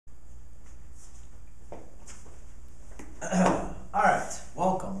Alright,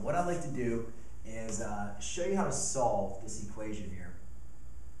 welcome. What I'd like to do is show you how to solve this equation here.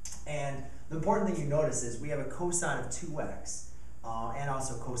 And the important thing you notice is we have a cosine of 2x and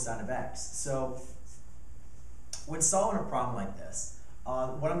also cosine of x. So when solving a problem like this,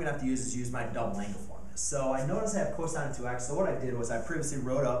 what I'm going to have to use is use my double angle formula. So I notice I have cosine of 2x, so what I did was I previously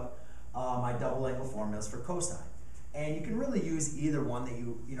wrote up my double angle formulas for cosine. And you can really use either one that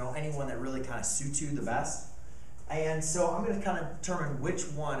any one that really kind of suits you the best. And so I'm going to kind of determine which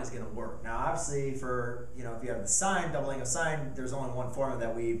one is going to work. Now, obviously, for if you have the sine, double angle sine, there's only one formula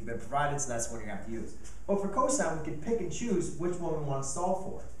that we've been provided, so that's the one you're going to have to use. But for cosine, we can pick and choose which one we want to solve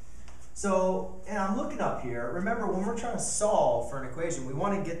for. So, and I'm looking up here. Remember, when we're trying to solve for an equation, we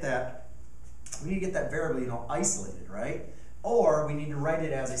want to get that. We need to get that variable, isolated, right? Or we need to write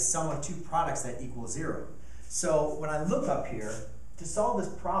it as a sum of two products that equal 0. So when I look up here to solve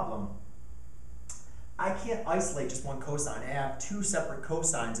this problem, I can't isolate just one cosine. I have two separate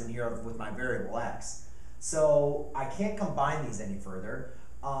cosines in here with my variable x. So I can't combine these any further.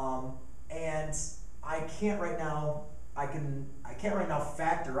 And I can't right now, I can't right now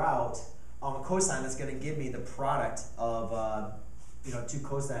factor out a cosine that's going to give me the product of two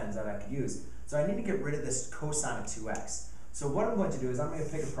cosines that I could use. So I need to get rid of this cosine of 2x. So what I'm going to do is I'm going to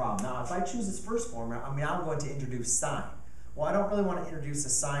pick a problem. Now if I choose this first formula, I'm going to introduce sine. Well, I don't really want to introduce a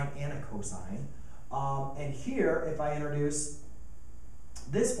sine and a cosine. And here, if I introduce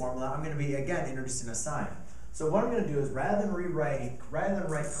this formula, I'm going to be, again, introducing a sine. So what I'm going to do is, rather than write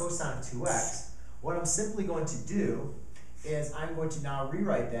cosine of 2x, what I'm simply going to do is I'm going to now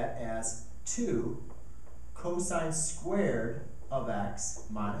rewrite that as 2 cosine squared of x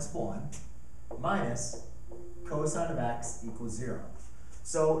minus 1 minus cosine of x equals 0.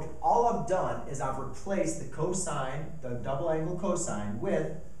 So all I've done is I've replaced the cosine, the double angle cosine,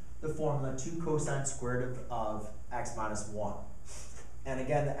 with the formula 2 cosine squared of x minus 1. And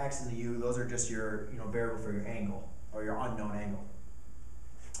again, the x and the u, those are just your variable for your angle, or your unknown angle.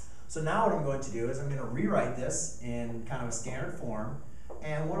 So now what I'm going to do is I'm going to rewrite this in kind of a standard form.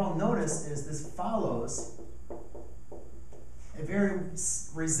 And what I'll notice is this follows a very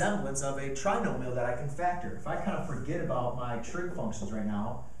resemblance of a trinomial that I can factor. If I kind of forget about my trig functions right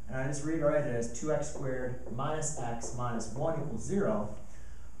now, and I just rewrite it as 2x squared minus x minus 1 equals 0,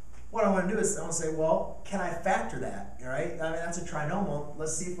 what I want to do is I want to say, well, can I factor that? Right? I mean, that's a trinomial.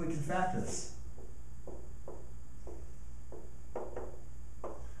 Let's see if we can factor this.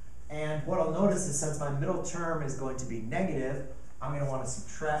 And what I'll notice is since my middle term is going to be negative, I'm going to want to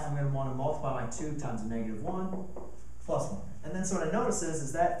subtract. I'm going to want to multiply my 2 times negative 1 plus 1. And then so what I notice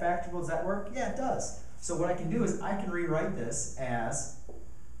is that factorable? Does that work? Yeah, it does. So what I can do is I can rewrite this as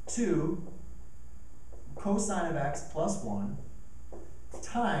 2 cosine of x plus 1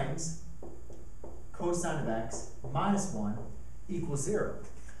 times cosine of x minus 1 equals 0.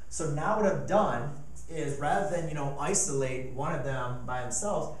 So now what I've done is, rather than isolate one of them by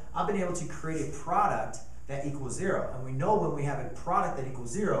themselves, I've been able to create a product that equals 0. And we know when we have a product that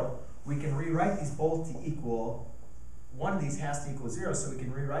equals 0, we can rewrite these both to equal, one of these has to equal 0, so we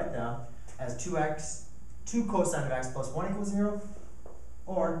can rewrite them as 2 cosine of x plus 1 equals 0,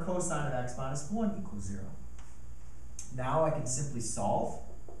 or cosine of x minus 1 equals 0. Now I can simply solve.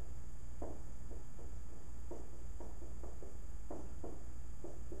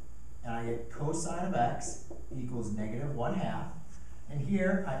 And I get cosine of x equals negative 1/2. And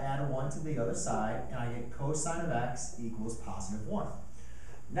here I add a 1 to the other side, and I get cosine of x equals positive 1.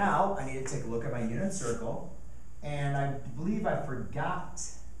 Now I need to take a look at my unit circle, and I believe I forgot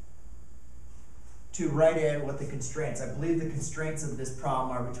to write in what the constraints. I believe the constraints of this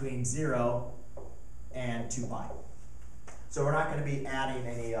problem are between 0 and 2 pi. So we're not going to be adding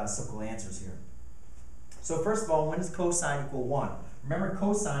any simple answers here. So first of all, when does cosine equal 1? Remember,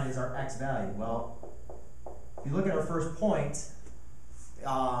 cosine is our x value. Well, if you look at our first point,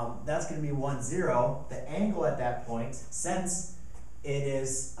 that's going to be 1, 0. The angle at that point, since it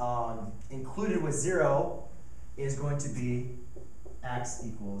is included with 0, is going to be x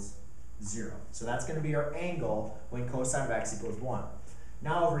equals 0. So that's going to be our angle when cosine of x equals 1.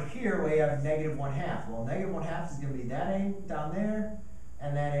 Now over here we have negative 1/2. Well, negative 1/2 is going to be that angle down there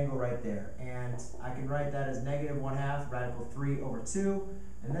and that angle right there. And I can write that as negative 1/2 radical 3 over 2.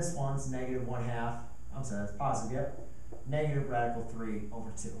 And this one's negative 1/2. I'm sorry, that's positive, yep. Negative radical 3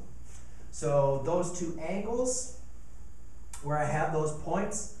 over 2. So those two angles where I have those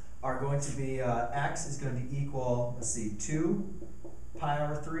points are going to be, x is going to be equal, let's see, 2 pi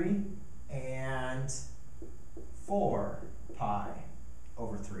over 3 and 4 pi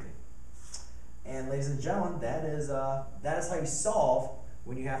over 3. And ladies and gentlemen, that is how you solve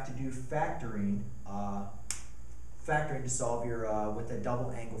when you have to do factoring factoring to solve your with the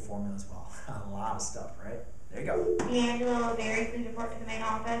double angle formula as well. A lot of stuff, right? There you go. D'Angelo O'Berry, please report to the main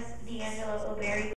office. D'Angelo O'Berry.